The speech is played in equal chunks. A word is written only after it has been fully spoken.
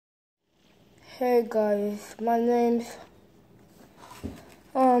Hey guys, my name's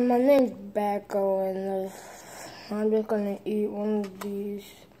Bacco, and I'm just gonna eat one of these.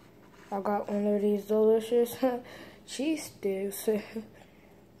 I got one of these delicious cheese sticks,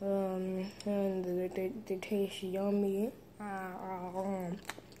 and they taste yummy.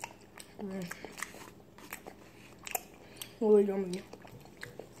 Really yummy.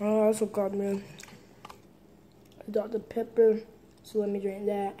 I also got me Dr. Pepper, so let me drink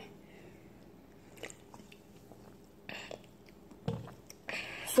that.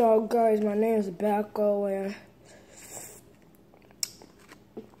 So guys, my name is Bacco, and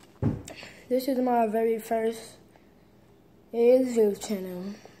this is my very first YouTube channel.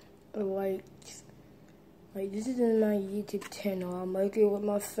 Like this is my YouTube channel. I'm making it with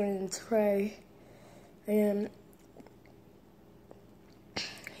my friend Trey, and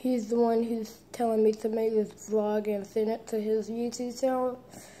he's the one who's telling me to make this vlog and send it to his YouTube channel.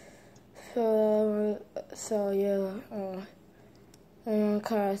 So yeah. I'm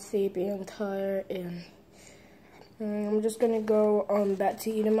kind of sleepy and tired, and I'm just gonna go back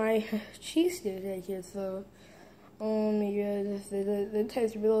to eating my cheese sticks here. So yeah, this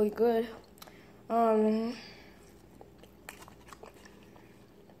tastes really good.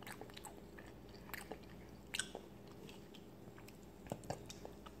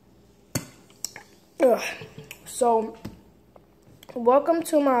 So welcome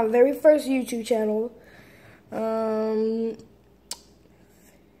to my very first YouTube channel.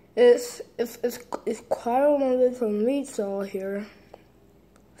 It's quite a little for me so here,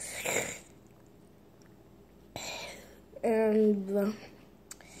 and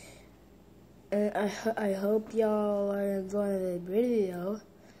I hope y'all are enjoying the video.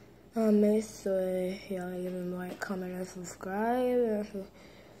 Make sure y'all give me like, comment, and subscribe.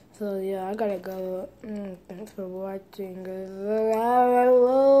 So yeah, I gotta go. Thanks for watching.